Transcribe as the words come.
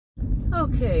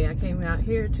Okay, I came out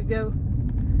here to go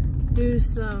do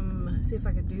see if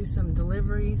I could do some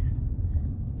deliveries.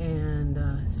 And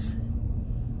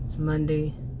it's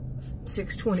Monday,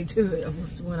 6/22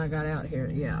 was when I got out here.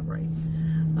 Yeah, right.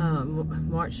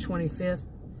 March 25th.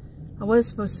 I was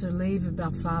supposed to leave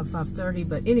about 5:30,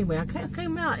 but anyway, I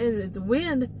came out and the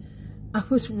wind, I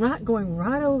was going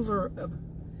right over,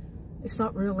 it's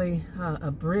not really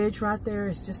a bridge right there,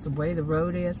 it's just the way the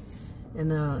road is,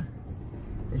 and the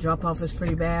drop-off is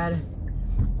pretty bad.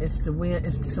 If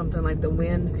something like the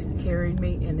wind carried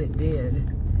me, and it did,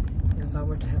 if I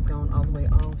were to have gone all the way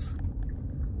off.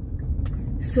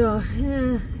 So,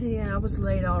 yeah, I was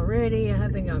late already. I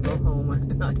think I'll go home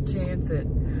and not chance it.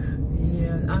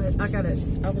 Yeah,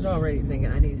 I was already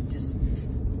thinking I need to just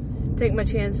take my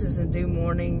chances and do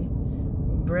morning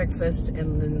breakfast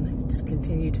and then just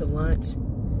continue to lunch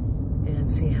and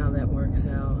see how that works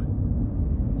out.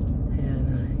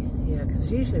 And, yeah,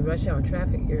 because usually rush hour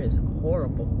traffic here is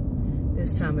horrible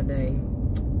this time of day.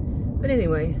 But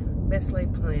anyway, best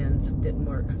laid plans didn't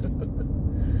work.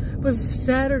 But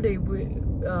Saturday,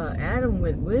 Adam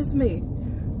went with me,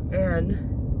 and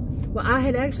well, I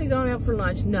had actually gone out for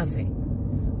lunch. Nothing.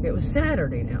 It was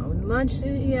Saturday now. And lunch,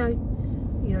 yeah, you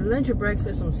know, lunch or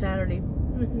breakfast on Saturday,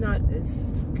 not as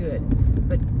good.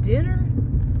 But dinner,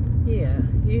 yeah,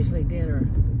 usually dinner,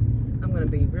 I'm going to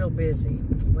be real busy.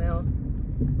 Well,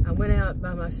 I went out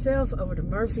by myself over to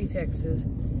Murphy, Texas,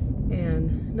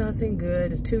 and nothing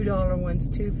good. $2 ones,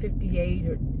 $2.58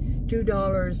 or $2,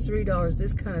 $3,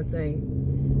 this kind of thing.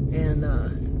 And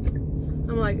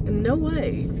I'm like, no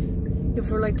way. If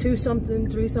we're like 2-something,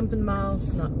 3-something miles,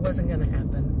 wasn't gonna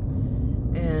happen.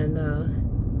 And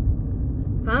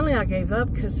finally I gave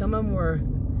up because some of them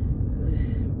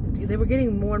they were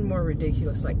getting more and more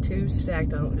ridiculous, like 2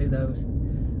 stacked. I don't do those.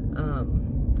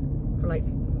 For like,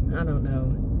 I don't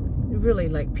know, really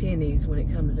like pennies when it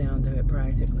comes down to it,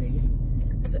 practically.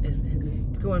 So,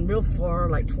 and going real far,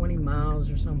 like 20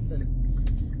 miles or something.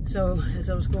 So as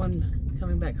I was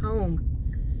coming back home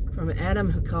from Adam,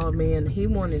 who called me, and he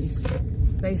wanted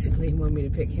me to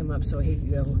pick him up so he could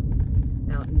go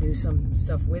out and do some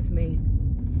stuff with me,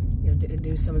 you know,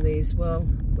 do some of these. Well,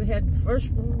 we had first,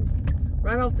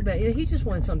 right off the bat, you know, he just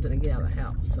wanted something to get out of the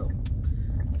house. So,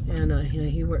 and you know,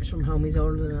 he works from home. He's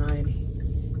older than I, and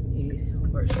he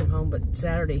works from home. But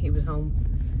Saturday he was home.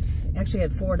 Actually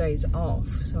had 4 days off.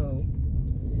 So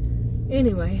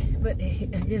anyway, but I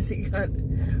guess he got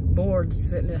bored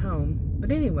sitting at home.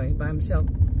 But anyway, by himself.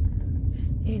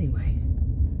 Anyway,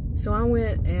 so I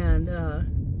went and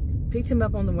picked him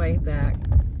up on the way back.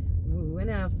 We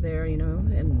went out there, you know,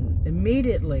 and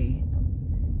immediately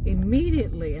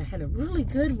I had a really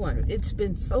good one. It's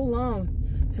been so long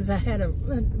since I had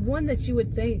one that you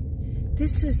would think,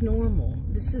 this is normal.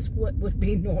 This is what would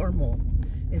be normal.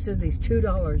 Instead of these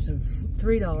 $2 and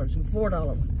 $3 and $4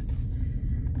 ones.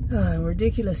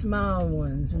 Ridiculous mile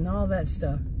ones and all that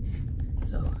stuff.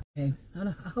 So, okay,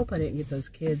 I hope I didn't get those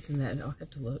kids in that. I'll have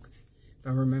to look if I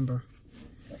remember.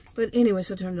 But anyway,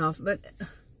 so I turned it off. But,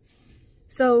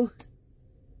 so,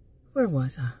 where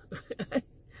was I?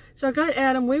 So I got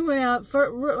Adam. We went out,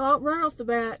 right off the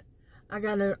bat, I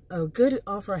got a good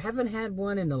offer. I haven't had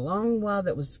one in a long while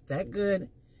that was that good.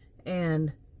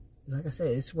 And, like I said,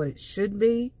 it's what it should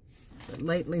be. But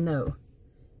lately, no.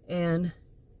 And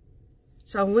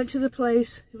so I went to the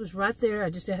place. It was right there. I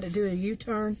just had to do a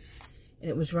U-turn. And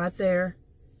it was right there.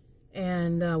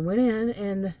 And went in,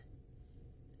 and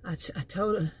I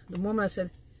told the woman, I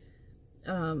said,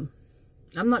 I'm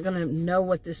not going to know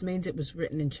what this means. It was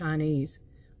written in Chinese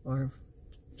or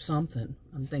something.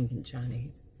 I'm thinking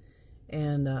Chinese.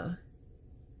 And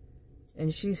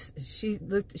she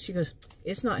looked, she goes,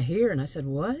 it's not here. And I said,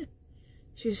 what?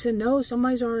 She said, no,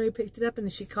 somebody's already picked it up.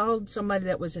 And she called somebody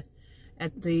that was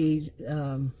at the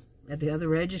other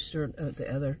register,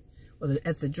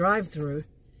 at the drive-through,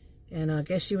 and I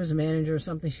guess she was a manager or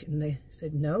something. And they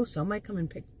said, no, somebody come and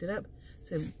picked it up. I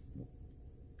said,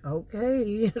 okay,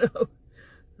 you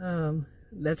know,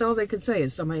 that's all they could say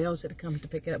is somebody else had to come to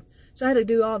pick it up. So I had to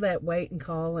do all that, wait and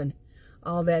call and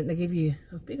all that, and they give you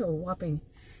a big old whopping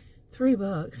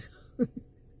 $3.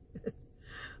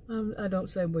 I don't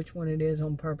say which one it is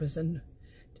on purpose, and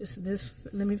just this.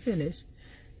 Let me finish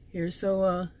here.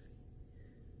 So,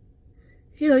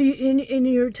 you know, and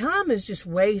your time is just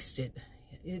wasted.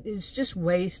 It's just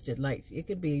wasted. Like, it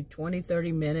could be 20,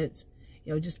 30 minutes,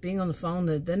 you know, just being on the phone.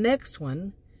 The next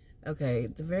one, okay,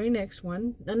 the very next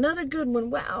one, another good one.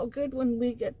 Wow, good one.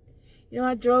 We get, you know,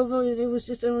 I drove over, it was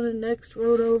just on the next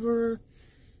road over,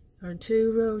 or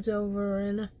 2 roads over,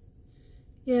 and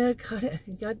yeah,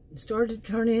 got started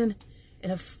to turn in,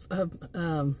 and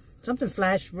a something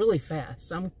flashed really fast.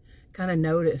 Some kind of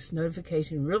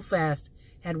notification real fast,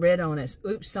 had read on it,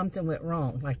 oops, something went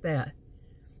wrong, like that.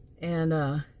 And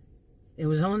it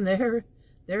was on their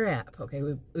app. Okay,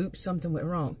 oops, something went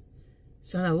wrong.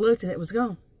 So I looked and it was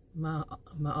gone. My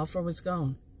offer was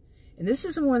gone. And this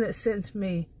is the one that sent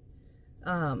me,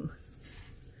 had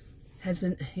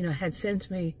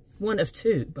sent me, one of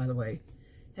two, by the way,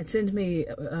 had sent me,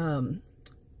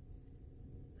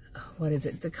 what is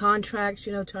it? The contracts,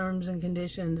 terms and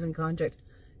conditions and contracts.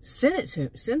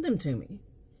 Send them to me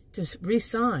to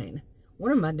re-sign.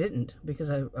 One of them I didn't,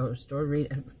 because I was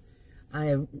reading.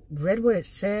 I read what it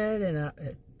said, and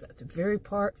the very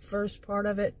first part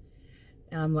of it,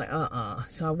 and I'm like,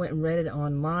 So I went and read it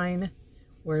online,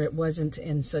 where it wasn't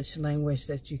in such language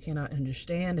that you cannot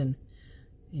understand. And,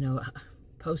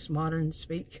 postmodern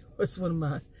speak was one of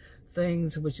my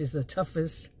things, which is the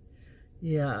toughest.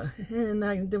 Yeah,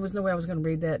 and there was no way I was going to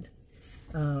read that.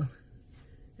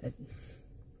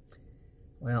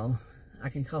 Well, I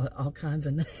can call it all kinds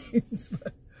of names,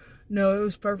 but no, it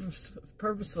was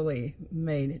purposefully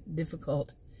made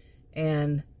difficult.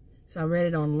 And so I read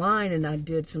it online, and I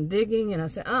did some digging, and I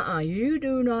said, you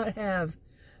do not have,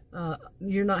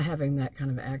 you're not having that kind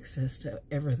of access to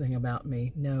everything about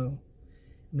me. No.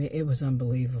 I mean, it was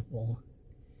unbelievable.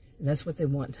 And that's what they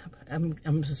want. I'm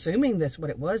assuming that's what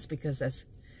it was, because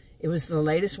it was the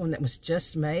latest one that was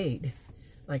just made,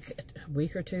 like a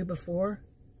week or two before.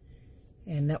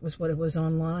 And that was what it was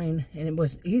online. And it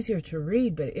was easier to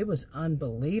read, but it was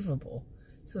unbelievable.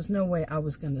 So there's no way I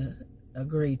was going to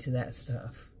agree to that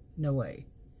stuff. No way.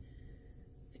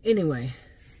 Anyway,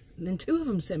 then two of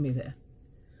them sent me that.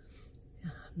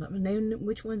 I'm not going to name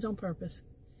which ones on purpose.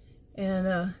 And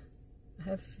I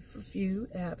have a few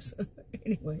apps.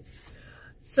 Anyway.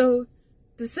 So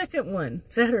the second one,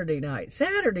 Saturday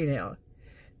now.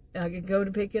 I could go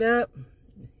to pick it up.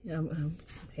 I'm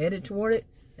headed toward it.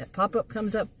 That pop-up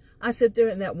comes up. I sit there,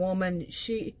 and that woman,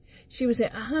 she was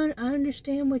saying, I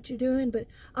understand what you're doing, but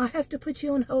I have to put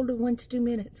you on hold in 1 to 2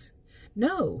 minutes.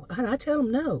 No. And I tell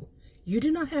them, no. You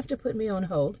do not have to put me on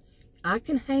hold. I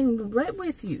can hang right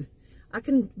with you.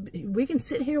 We can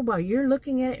sit here while you're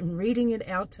looking at it and reading it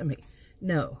out to me.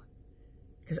 No.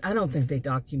 Because I don't think they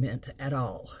document at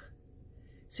all.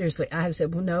 Seriously, I have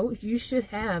said, well, no, you should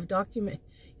have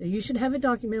You should have it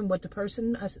documented what the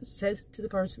person says to the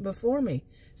person before me.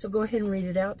 So go ahead and read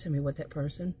it out to me, what that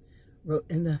person wrote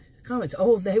in the comments.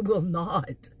 Oh, they will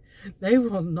not. They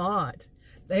will not.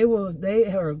 They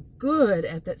are good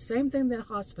at that same thing that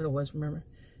hospital was, remember?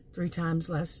 3 times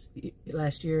last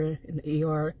year in the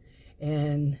ER.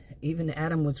 And even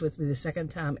Adam was with me the second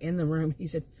time in the room. He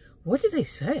said, what did they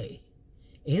say?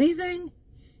 Anything?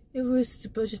 It was a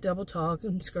bunch of double talk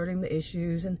and skirting the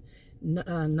issues and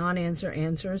non-answer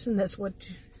answers, and that's what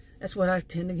I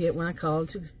tend to get when I call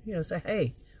to say,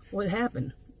 hey, what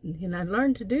happened? And I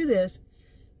learned to do this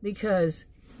because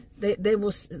they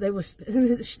will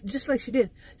just like she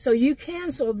did. So you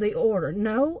canceled the order?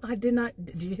 No, I did not.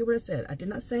 Did you hear what I said? I did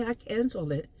not say I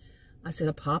canceled it. I said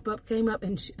a pop-up came up,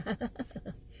 and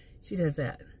she does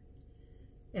that.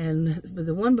 And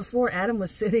the one before, Adam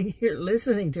was sitting here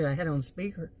listening to it. I had on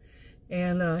speaker,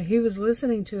 and he was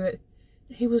listening to it.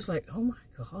 He was like, oh my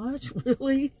gosh,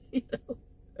 really?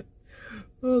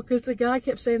 Oh, because the guy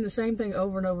kept saying the same thing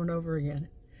over and over and over again.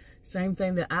 Same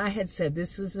thing that I had said,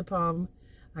 this was the problem.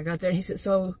 I got there, he said,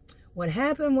 so what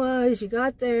happened was you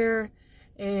got there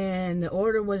and the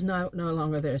order was no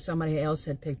longer there. Somebody else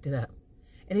had picked it up.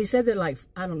 And he said that, like,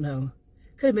 I don't know,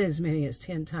 could have been as many as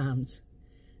 10 times.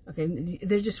 Okay,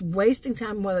 they're just wasting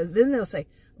time. Then they'll say,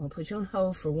 I'll put you on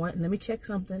hold for let me check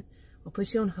something. I'll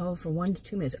put you on hold for 1 to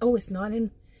 2 minutes. Oh, it's not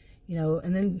in,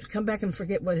 and then come back and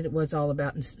forget what it was all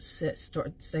about and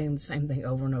start saying the same thing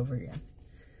over and over again.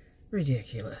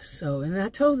 Ridiculous. So, and I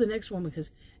told the next woman, because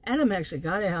Adam actually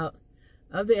got out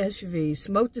of the SUV,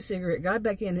 smoked a cigarette, got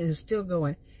back in, and is still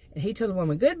going. And he told the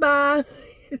woman, goodbye.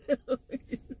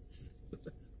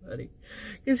 Funny.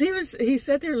 Because he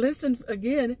sat there listening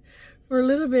again for a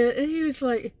little bit, and he was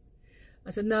like,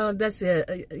 I said, no, that's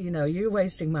it. You're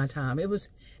wasting my time. It was,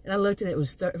 and I looked at it, it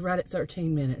was right at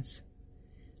 13 minutes.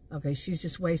 Okay, she's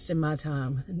just wasting my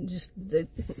time. And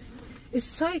it's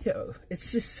psycho.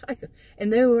 It's just psycho.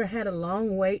 And they had a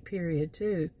long wait period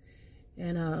too.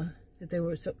 And they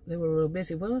were real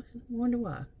busy. Well, I wonder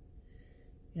why.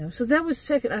 So that was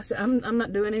second. I said, I'm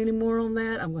not doing any more on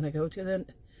that. I'm going to go to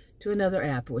another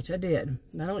app, which I did.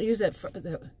 And I don't use that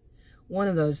one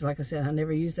of those, like I said, I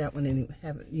never used that one and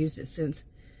haven't used it since.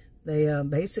 They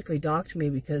basically docked me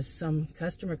because some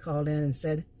customer called in and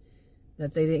said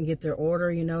that they didn't get their order,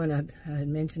 and I had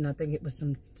mentioned, I think it was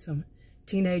some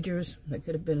teenagers, they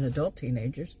could have been adult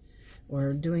teenagers,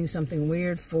 were doing something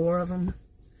weird, 4 of them.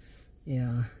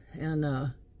 Yeah, and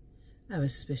I have a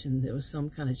suspicion there was some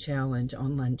kind of challenge,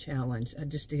 online challenge. I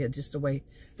just did, just the way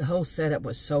the whole setup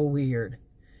was so weird.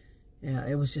 Yeah,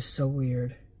 it was just so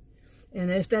weird. And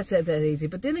if that's that easy.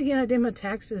 But then again, I did my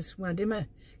taxes. When I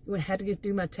had to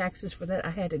do my taxes for that, I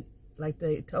had to, like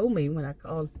they told me when I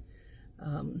called,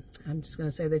 I'm just going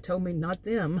to say they told me, not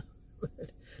them,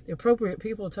 but the appropriate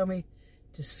people told me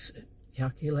to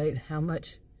calculate how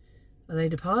much they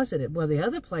deposited. Well, the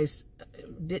other place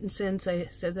didn't said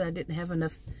that I didn't have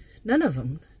enough, none of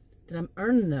them, that I'm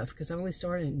earning enough, because I only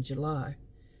started in July.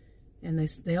 And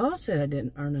they all said I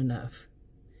didn't earn enough.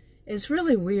 It's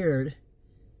really weird.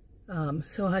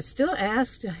 So I still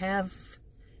asked to have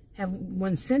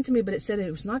one sent to me, but it said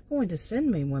it was not going to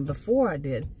send me one before I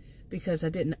did, because I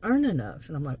didn't earn enough.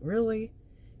 And I'm like, really?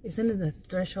 Isn't the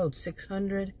threshold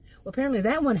 600? Well, apparently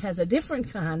that one has a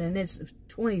different kind, and it's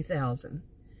 20,000.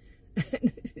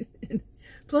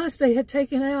 Plus, they had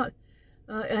taken out,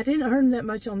 I didn't earn that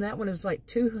much on that one. It was like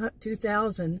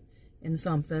 2,000 and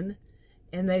something,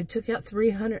 and they took out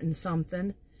 300 and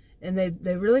something. And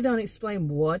they really don't explain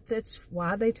why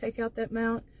they take out that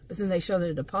amount. But then they show that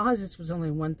the deposits was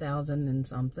only 1,000 and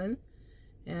something.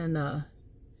 And,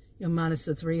 minus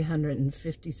the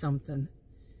 350 something.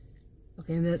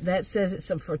 Okay, and that says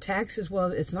it's for taxes.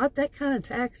 Well, it's not that kind of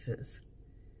taxes.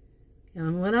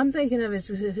 And what I'm thinking of is,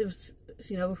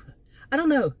 I don't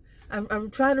know.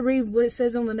 I've tried to read what it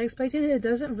says on the next page, and it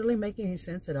doesn't really make any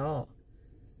sense at all.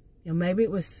 Maybe it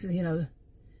was, the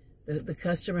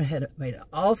customer had made an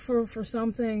offer for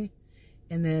something,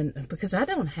 and then, because I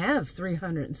don't have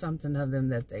 300 and something of them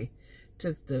that they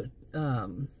took the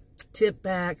tip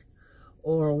back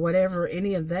or whatever,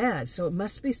 any of that. So it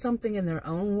must be something in their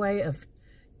own way of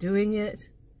doing it.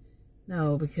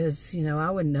 No, because,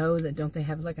 I would know that, don't they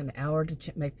have like an hour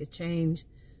to make the change?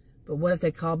 But what if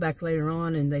they call back later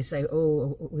on and they say,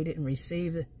 oh, we didn't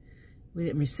receive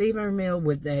our mail,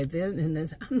 would they then? And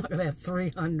then I'm not going to have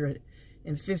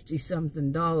 $350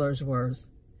 something worth.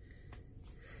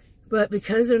 But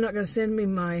because they're not going to send me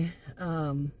my,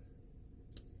 I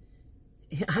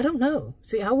don't know.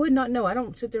 See, I would not know. I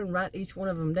don't sit there and write each one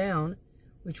of them down,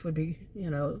 which would be,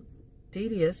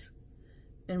 tedious,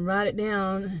 and write it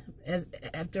down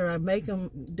after I make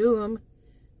them do them,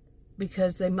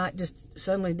 because they might just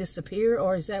suddenly disappear.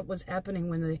 Or is that what's happening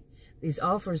when these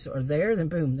offers are there, then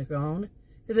boom, they're gone?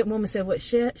 Because that woman said, what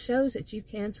shows that you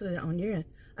canceled it on your end?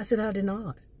 I said, I did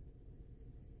not.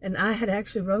 And I had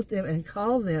actually wrote them and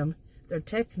called them their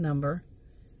tech number,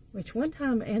 which one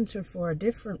time answered for a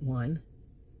different one.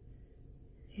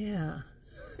 Yeah.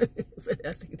 But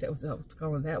I think that was, I was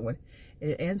calling that one.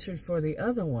 It answered for the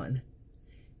other one.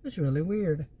 It was really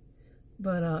weird.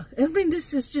 But, I mean,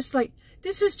 this is just like,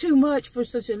 this is too much for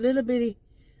such a little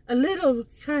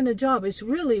kind of job. It's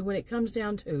really, when it comes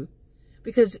down to,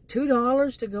 because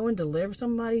 $2 to go and deliver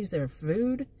somebody's their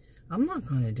food, I'm not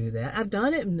going to do that. I've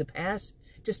done it in the past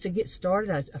just to get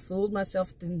started. I fooled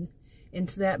myself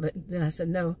into that, but then I said,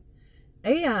 no.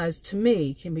 AIs, to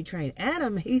me, can be trained.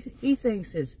 Adam, he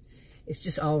thinks it's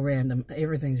just all random.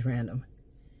 Everything's random.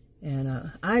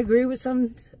 And I agree with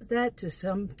that to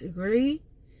some degree.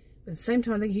 But at the same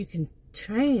time, I think you can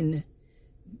train,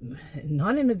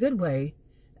 not in a good way,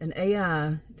 an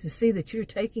AI to see that you're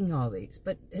taking all these.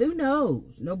 But who knows?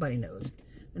 Nobody knows.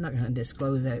 They're not going to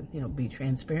disclose that, be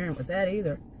transparent with that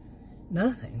either.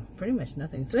 Nothing. Pretty much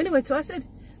nothing. So anyway, so I said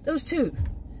those two.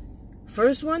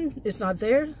 First one, it's not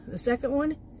there. The second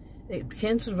one, it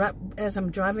cancels right as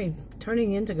I'm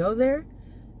turning in to go there.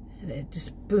 And it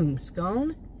just, boom, it's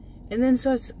gone. And then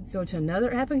so I go to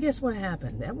another app, and guess what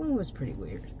happened? That one was pretty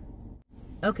weird.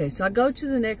 Okay, so I go to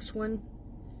the next one,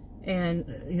 and,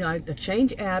 I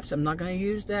change apps. I'm not going to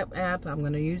use that app. I'm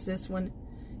going to use this one.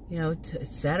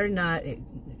 It's Saturday night. It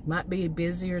might be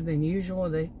busier than usual.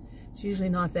 It's usually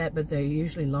not that, but they're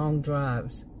usually long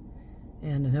drives.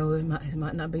 And I know it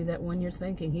might not be that one you're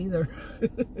thinking either.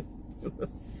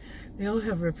 They all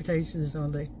have reputations,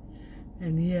 don't they?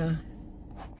 And yeah.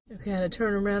 Okay, I had to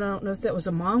turn around. I don't know if that was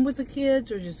a mom with the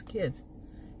kids or just kids.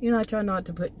 I try not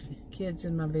to put kids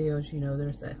in my videos.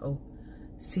 There's that whole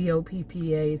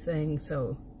COPPA thing.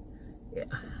 So, yeah,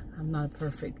 I'm not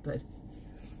perfect, but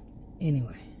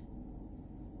anyway.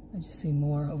 I just see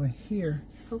more over here.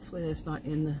 Hopefully that's not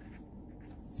in the...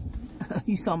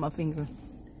 You saw my finger.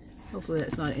 Hopefully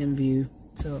that's not in view.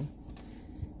 So,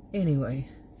 anyway.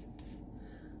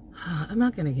 I'm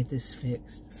not going to get this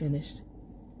finished.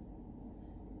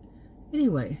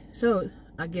 Anyway, so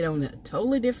I get on a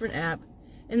totally different app.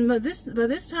 And by this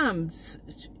time,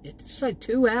 it's like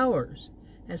 2 hours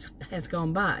has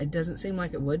gone by. It doesn't seem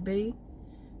like it would be,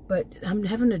 but I'm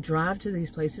having to drive to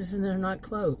these places and they're not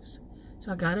closed.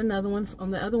 So I got another one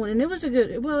on the other one, and it was a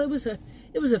good, well, it was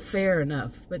a fair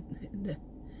enough, but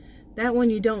that one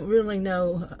you don't really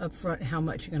know up front how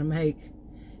much you're going to make,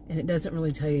 and it doesn't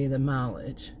really tell you the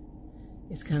mileage.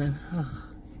 It's kind of,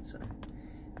 so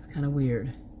it's kind of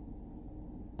weird.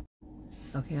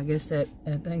 Okay, I guess that,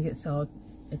 I think it's a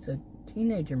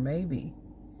teenager maybe.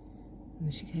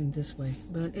 And she came this way,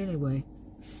 but anyway,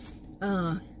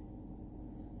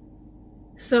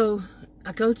 so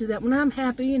I go to that when I'm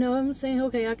happy, you know, I'm saying,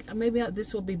 okay, maybe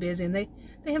this will be busy. And they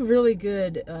have really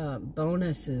good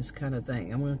bonuses kind of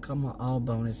thing. I'm going to call them all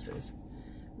bonuses.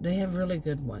 They have really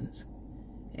good ones.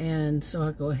 And so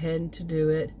I go ahead to do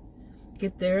it.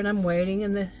 Get there and I'm waiting.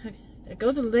 And I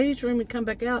go to the ladies' room and come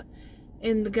back out.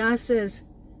 And the guy says,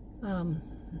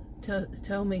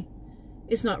 tell me,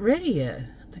 it's not ready yet.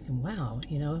 I'm thinking, wow,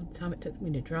 you know, the time it took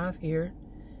me to drive here.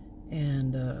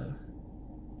 And,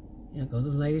 you know, go to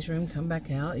the ladies' room, come back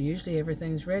out. Usually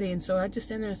everything's ready, and so I just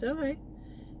stand there and say, okay.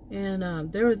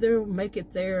 And they'll make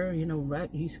it there, you know, right.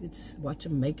 You could just watch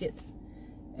them make it.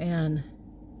 And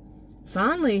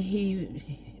finally,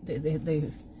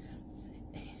 they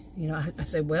you know, I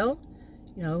say, well,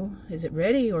 you know, is it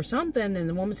ready or something? And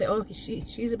the woman said, oh,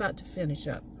 she's about to finish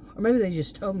up, or maybe they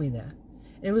just told me that.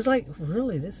 And it was like,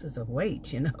 really, this is a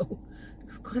wait, you know,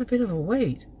 quite a bit of a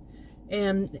wait.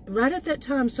 And right at that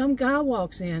time, some guy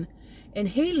walks in. And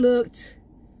he looked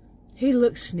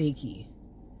sneaky.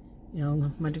 You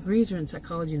know, my degrees are in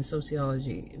psychology and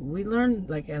sociology. We learned,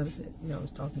 like, out of it, you know, I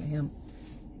was talking to him.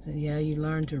 He said, yeah, you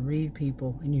learn to read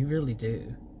people, and you really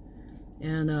do.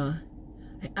 And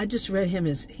I just read him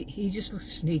as, he just looked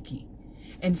sneaky.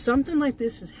 And something like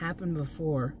this has happened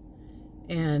before.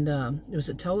 And it was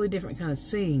a totally different kind of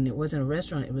scene. It wasn't a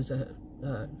restaurant. It was a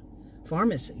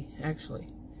pharmacy, actually.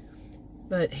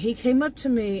 But he came up to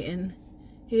me, and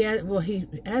he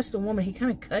asked the woman, he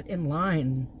kind of cut in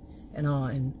line and all,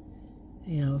 and,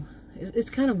 you know, it's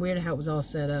kind of weird how it was all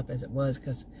set up as it was,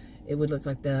 because it would look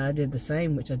like that I did the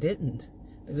same, which I didn't.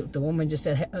 The woman just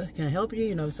said, can I help you?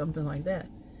 You know, something like that.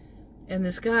 And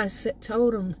this guy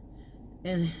told him,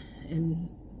 and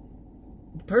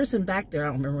the person back there, I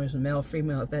don't remember if it was male or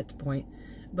female at that point,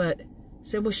 but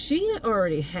said, well, she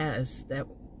already has that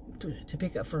to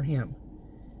pick up for him.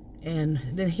 And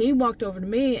then he walked over to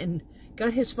me and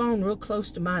got his phone real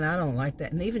close to mine. I don't like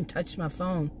that. And even touched my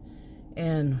phone.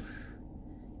 And,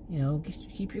 you know,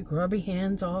 keep your grubby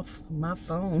hands off my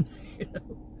phone. You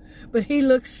know. But he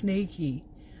looked sneaky.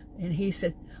 And he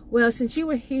said, well, since you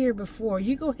were here before,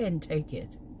 you go ahead and take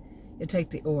it. You take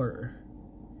the order.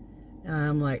 And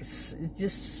I'm like,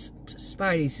 just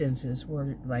spidey senses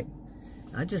were like,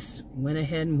 I just went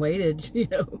ahead and waited, you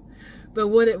know. But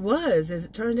what it was, as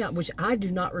it turned out, which I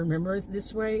do not remember it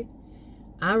this way,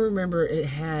 I remember it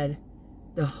had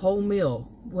the whole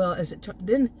meal. Well,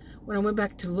 then when I went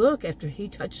back to look after he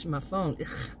touched my phone,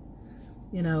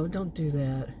 you know, don't do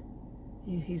that.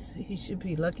 He should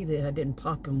be lucky that I didn't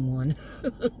pop him one.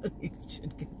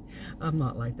 I'm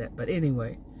not like that, but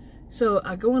anyway. So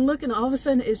I go and look, and all of a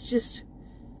sudden it's just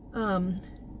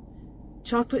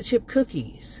chocolate chip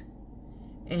cookies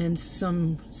and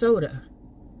some soda.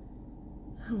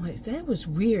 I'm like, that was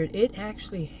weird. It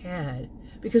actually had,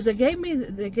 because they gave me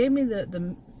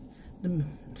the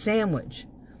sandwich.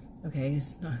 Okay,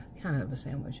 it's not kind of a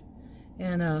sandwich,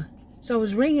 and so I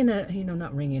was ringing it, you know,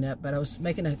 not ringing up, but I was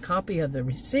making a copy of the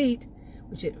receipt,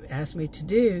 which it asked me to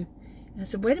do. And I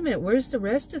said, wait a minute, where's the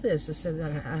rest of this? I said,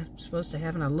 I'm supposed to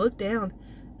have, and I looked down,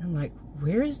 and I'm like,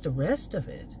 where is the rest of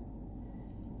it?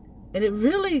 And it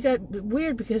really got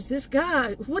weird, because this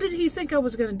guy, what did he think I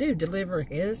was going to do? Deliver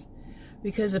his?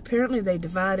 Because apparently they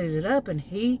divided it up, and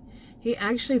he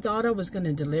actually thought I was going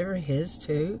to deliver his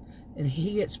too, and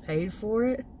he gets paid for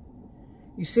it.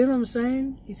 You see what I'm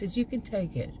saying? He says, you can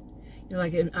take it. You know,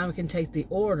 like, I can take the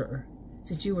order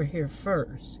since you were here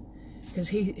first. Because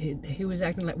he was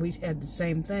acting like we had the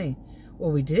same thing.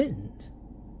 Well, we didn't.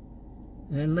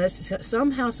 Unless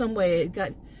somehow, some way, it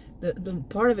got, the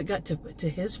part of it got to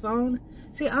his phone.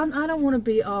 See, I don't want to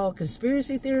be all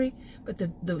conspiracy theory, but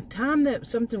the time that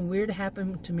something weird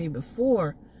happened to me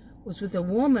before was with a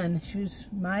woman. She was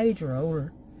my age or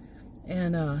older,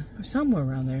 and or somewhere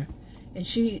around there. And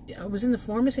I was in the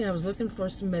pharmacy, and I was looking for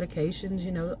some medications,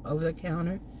 you know, over the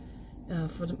counter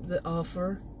for the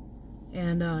offer.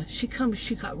 And she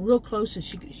got real close, and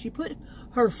she put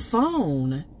her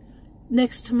phone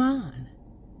next to mine.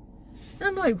 And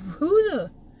I'm like,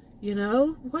 you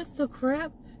know, what the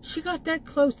crap? She got that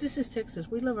close. This is Texas.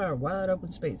 We love our wide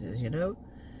open spaces, you know.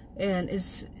 And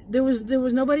there was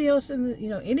nobody else in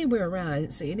the, anywhere around. I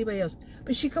didn't see anybody else.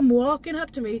 But she come walking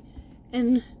up to me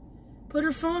and put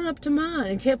her phone up to mine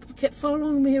and kept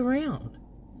following me around.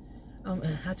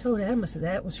 I told Adam, I said,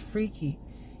 that was freaky.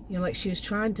 Like she was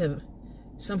trying to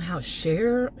somehow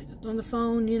share on the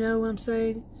phone, you know what I'm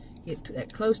saying? Get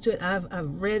that close to it.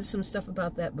 I've read some stuff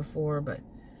about that before, but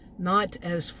not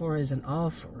as far as an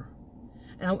offer.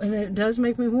 And it does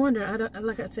make me wonder.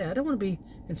 Like I said, I don't want to be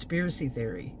conspiracy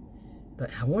theory, but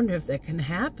I wonder if that can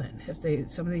happen. If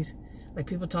some of these, like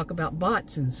people talk about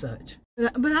bots and such.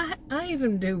 But I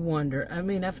even do wonder. I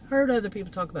mean, I've heard other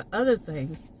people talk about other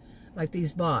things, like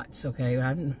these bots. Okay,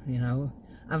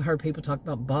 I've heard people talk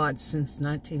about bots since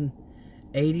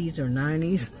 1980s or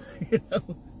 90s.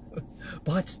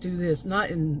 Bots do this,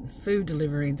 not in food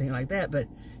delivery or anything like that, but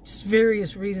just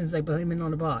various reasons they blame it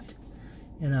on a bot.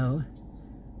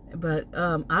 But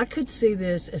I could see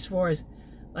this as far as,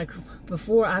 like,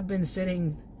 before I've been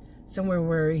sitting somewhere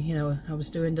where, I was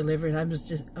doing delivery, and I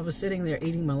was sitting there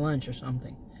eating my lunch or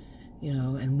something,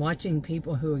 and watching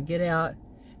people who would get out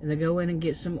and they go in and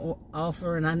get some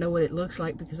offer, and I know what it looks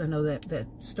like because I know that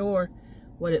store,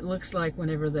 what it looks like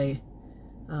whenever they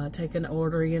take an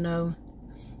order,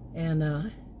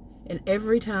 and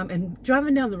every time, and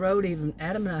driving down the road, even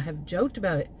Adam and I have joked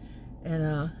about it, and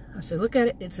I said, look at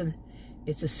it,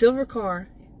 it's a silver car,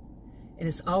 and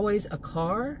it's always a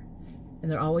car,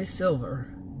 and they're always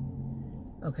silver.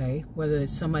 Okay, whether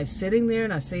it's somebody sitting there,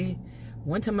 and I see,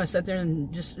 one time I sat there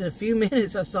and just in a few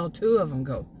minutes I saw 2 of them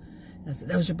go. And I said,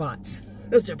 those are bots.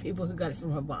 Those are people who got it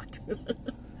from a bot.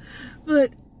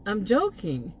 But I'm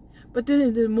joking. But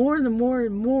then the more and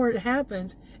more it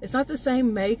happens, it's not the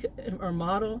same make or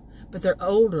model, but they're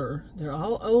older. They're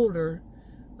all older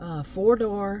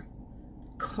 4-door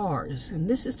cars. And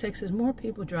this is Texas. More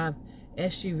people drive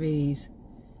SUVs,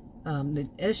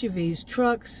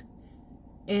 trucks,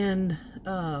 and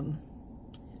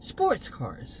sports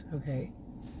cars. Okay,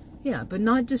 yeah, but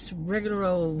not just regular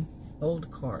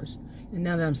old cars. And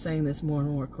now that I'm saying this, more and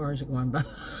more cars are going by.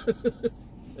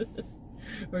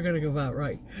 We're gonna go by,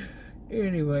 right?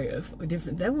 Anyway, a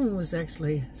different. That one was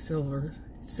actually silver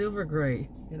gray,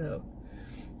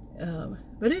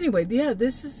 But anyway, yeah,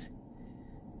 this is.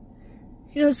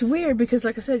 It's weird because,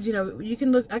 like I said, you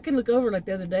can look. I can look over, like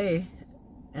the other day,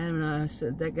 and I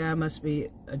said that guy must be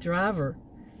a driver,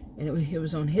 and it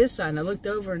was on his side. And I looked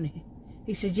over, and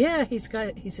he said, "Yeah, he's got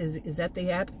it." He says, "Is that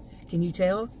the app? Can you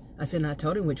tell?" I said, and I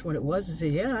told him which one it was. He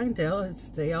said, "Yeah, I can tell.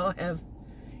 They all have,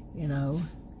 and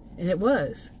it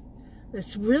was."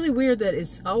 It's really weird that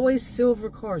it's always silver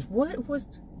cars.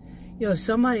 If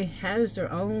somebody has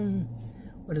their own,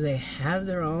 or do they have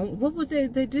their own? What would they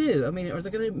do? I mean, are they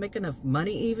going to make enough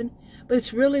money even? But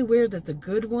it's really weird that the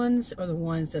good ones are the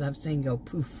ones that I've seen go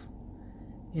poof.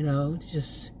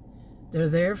 Just, they're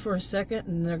there for a second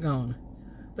and they're gone.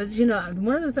 But,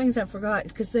 one of the things I forgot,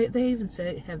 because they even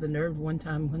have the nerve one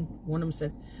time when one of them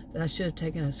said that I should have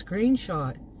taken a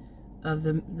screenshot of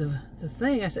the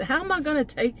thing. I said, how am I going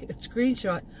to take a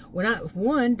screenshot when I,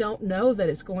 one, don't know that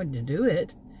it's going to do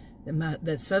it?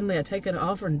 That suddenly I take an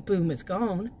offer and boom, it's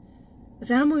gone. I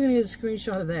said, how am I going to get a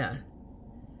screenshot of that?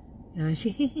 And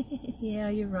she, yeah,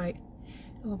 you're right.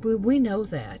 Well, we know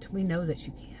that. We know that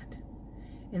you can't.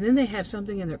 And then they have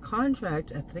something in their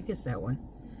contract, I think it's that one,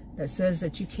 that says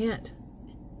that you can't,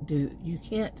 you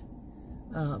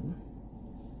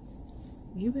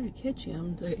better catch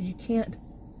him, that you can't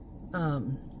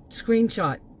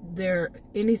screenshot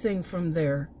anything from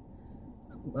their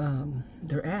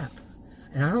app.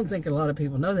 And I don't think a lot of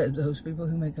people know that. Those people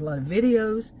who make a lot of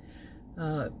videos,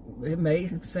 it may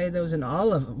say those in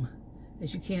all of them,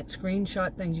 that you can't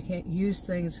screenshot things, you can't use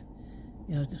things,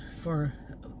 you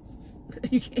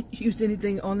can't use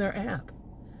anything on their app.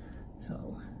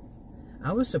 So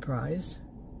I was surprised,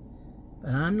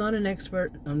 but I'm not an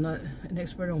expert. I'm not an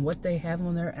expert on what they have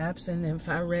on their apps, and if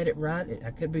I read it right,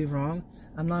 I could be wrong.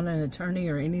 I'm not an attorney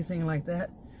or anything like that.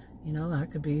 I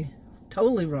could be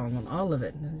totally wrong on all of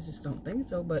it. I just don't think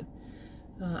so, but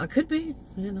I could be,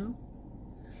 on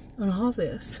all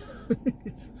this.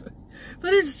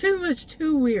 But it's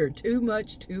too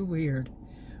weird,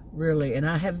 really. And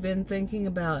I have been thinking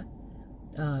about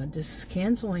just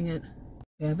canceling it.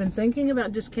 I've been thinking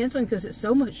about just canceling because it's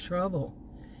so much trouble.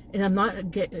 And I'm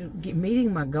not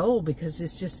meeting my goal because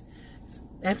it's just,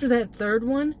 after that third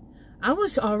one, I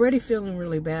was already feeling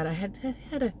really bad. I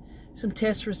had some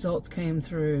test results came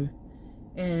through,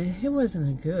 and it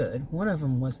wasn't good. One of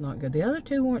them was not good. The other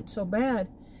 2 weren't so bad.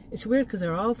 It's weird because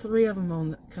they're all 3 of them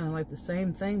on kind of like the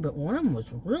same thing, but one of them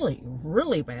was really,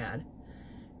 really bad.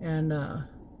 And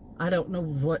I don't know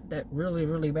what that really,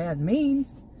 really bad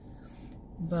means.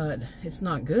 but it's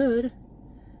not good.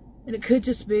 And it could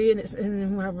just be,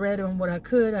 and when I read on what I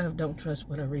don't trust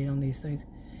what I read on these things.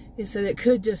 It said it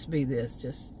could just be this,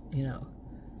 just, you know,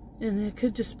 and it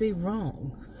could just be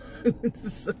wrong.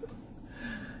 So,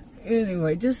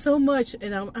 anyway, just so much,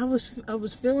 and I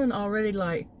was feeling already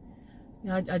like, you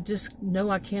know, I just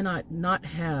know I cannot not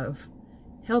have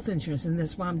health insurance, and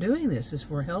that's why I'm doing this, is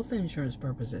for health insurance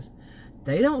purposes.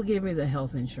 They don't give me the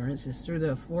health insurance. It's through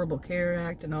the Affordable Care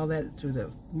Act and all that, through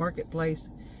the marketplace.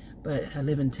 But I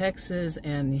live in Texas,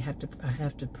 and I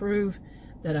have to prove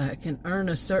that I can earn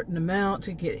a certain amount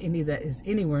to get any that is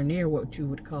anywhere near what you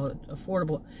would call it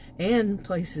affordable. And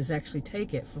places actually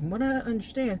take it. From what I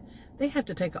understand, they have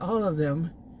to take all of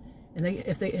them, and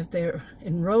if they're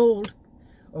enrolled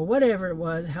or whatever it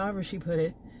was, however she put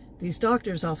it, these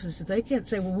doctors' offices, they can't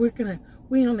say, well,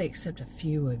 we only accept a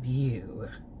few of you.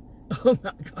 Oh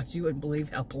my gosh, you wouldn't believe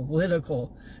how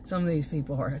political some of these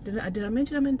people are. Did I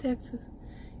mention I'm in Texas?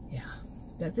 Yeah,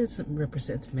 that doesn't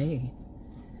represent me.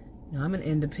 You know, I'm an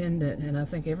independent, and I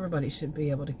think everybody should be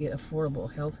able to get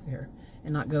affordable health care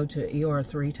and not go to ER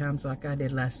 3 times like I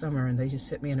did last summer, and they just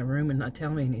sit me in a room and not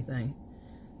tell me anything.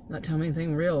 Not tell me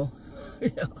anything real.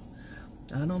 You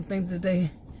know, I don't think that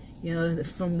they, you know,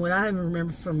 from what I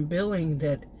remember from billing,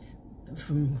 that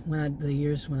from the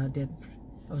years when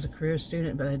I was a career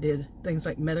student, but I did things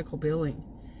like medical billing.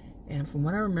 And from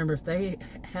what I remember, if they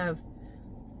have,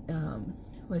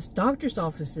 was doctor's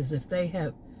offices, if they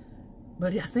have,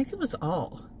 but I think it was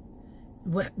all,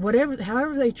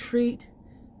 however they treat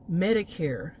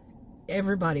Medicare,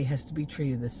 everybody has to be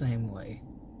treated the same way.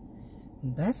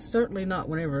 And that's certainly not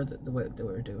the way that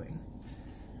we're doing.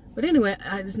 But anyway,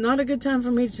 it's not a good time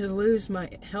for me to lose my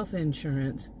health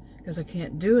insurance because I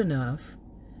can't do enough.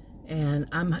 And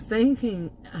I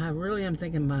really am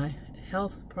thinking my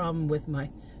health problem with my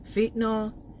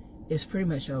fentanyl is pretty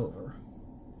much over,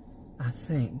 I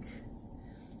think.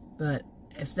 But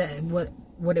if that,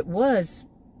 what it was,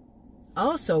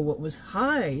 also what was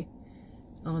high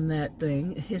on that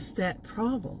thing is that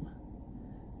problem.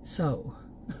 So,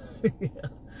 yeah,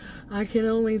 I can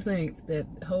only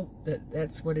hope that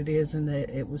that's what it is, and that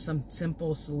it was some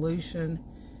simple solution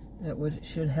that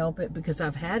should help it, because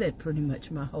I've had it pretty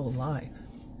much my whole life,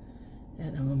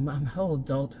 and my whole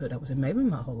adulthood. Maybe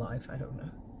my whole life, I don't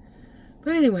know.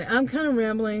 But anyway, I'm kind of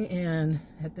rambling, and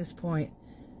at this point,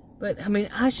 but I mean,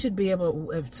 I should be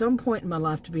able at some point in my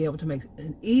life to be able to make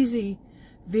an easy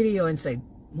video and say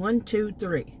 1, 2,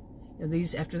 3.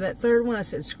 And after that third one, I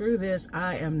said, screw this.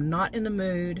 I am not in the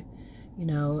mood. You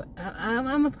know,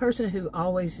 I'm a person who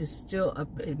always is still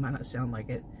up. It might not sound like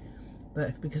it,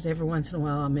 but because every once in a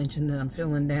while I mention that I'm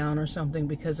feeling down or something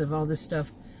because of all this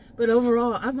stuff. But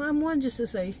overall, I'm one just to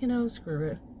say, you know, screw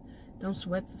it. Don't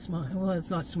sweat the small. Well,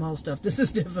 it's not small stuff. This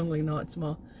is definitely not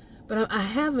small. But I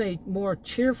have a more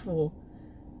cheerful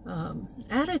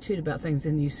attitude about things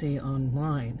than you see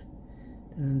online.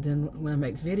 And then when I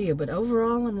make video. But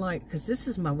overall, I'm like, because this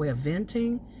is my way of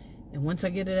venting. And once I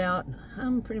get it out,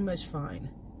 I'm pretty much fine.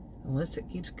 Unless it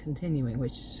keeps continuing,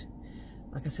 which,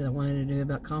 like I said, I wanted to do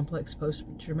about complex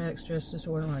post-traumatic stress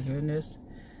disorder. My goodness.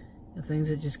 The things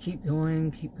that just keep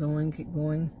going, keep going, keep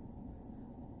going.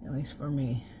 At least for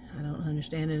me. I don't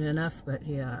understand it enough, but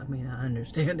yeah, I mean, I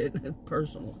understand it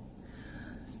personally.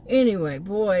 Anyway,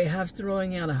 boy, I'm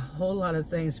throwing out a whole lot of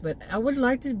things, but I would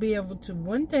like to be able to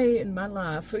one day in my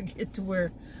life get to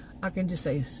where I can just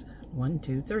say 1,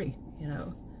 2, 3, you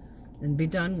know, and be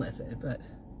done with it. But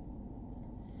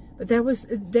that was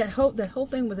that whole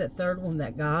thing with that third one,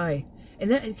 that guy,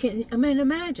 and I mean,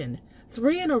 imagine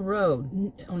 3 in a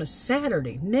row on a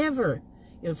Saturday, never,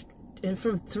 and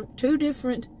from 2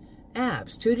 different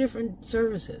apps, 2 different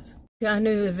services. I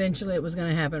knew eventually it was going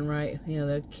to happen, right? You know,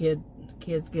 the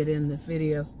kids get in the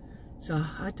video. So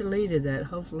I deleted that.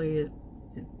 Hopefully it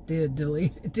did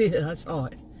delete. It did. I saw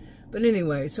it. But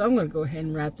anyway, so I'm going to go ahead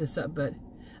and wrap this up. But,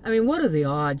 I mean, what are the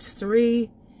odds? 3.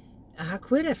 I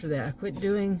quit after that. I quit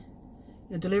doing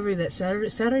the delivery that Saturday.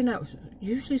 Saturday night was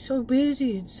usually so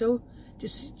busy. And so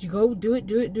just, you go do it.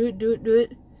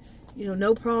 You know,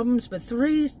 no problems. But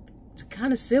 3 is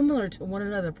kind of similar to one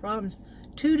another problems.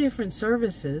 2 different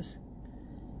services.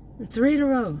 3 in a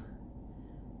row.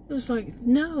 It was like,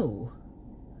 no.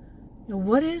 You know,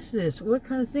 what is this? What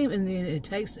kind of thing? And then it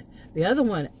takes the other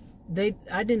one.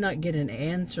 I did not get an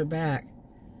answer back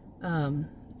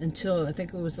until I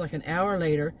think it was like an hour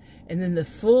later, and then the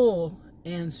full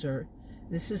answer.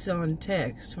 This is on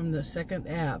text from the second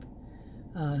app,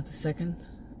 the second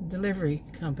delivery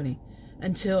company,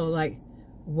 until like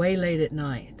way late at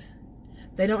night.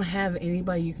 They don't have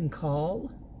anybody you can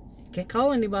call. Can't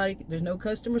call anybody. There's no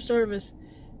customer service.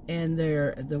 and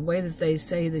the way that they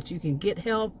say that you can get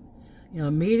help, you know,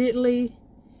 immediately,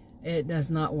 it does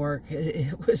not work.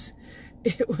 It was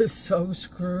so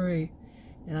screwy,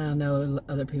 and I know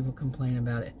other people complain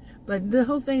about it. But the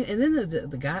whole thing, and then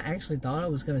the guy actually thought I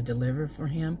was going to deliver for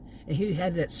him, and he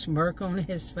had that smirk on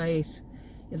his face.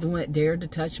 The one that dared to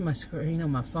touch my screen on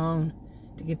my phone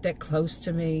to get that close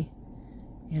to me.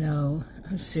 You know,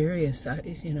 I'm serious.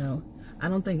 You know, I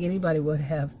don't think anybody would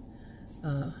have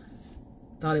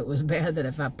thought it was bad that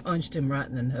if I punched him right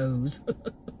in the nose.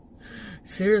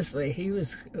 Seriously, he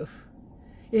was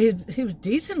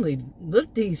decently,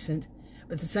 looked decent,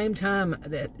 but at the same time,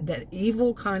 that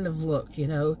evil kind of look, you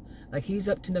know, like he's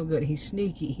up to no good. He's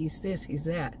sneaky. He's this. He's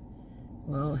that.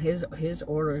 Well, his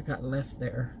order got left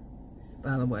there.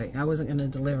 By the way, I wasn't going to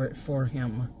deliver it for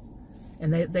him,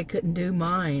 and they couldn't do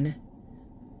mine.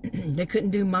 They couldn't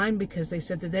do mine because they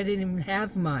said that they didn't even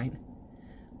have mine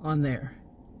on there.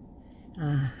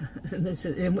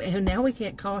 And now we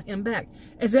can't call him back,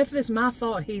 as if it's my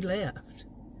fault he left.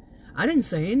 I didn't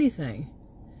say anything.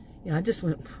 You know, I just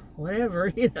went,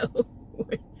 whatever, you know.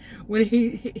 When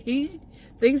he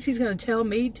thinks he's going to tell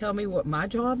me what my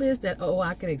job is, that, oh,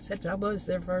 I can accept it. I was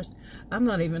there first. I'm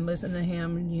not even listening to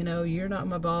him. You know, you're not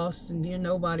my boss, and you're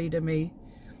nobody to me.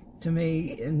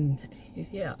 And,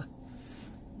 yeah.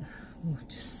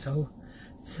 Just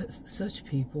such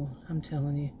people, I'm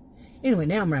telling you. Anyway,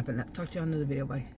 now I'm wrapping up. Talk to you on another video. Bye.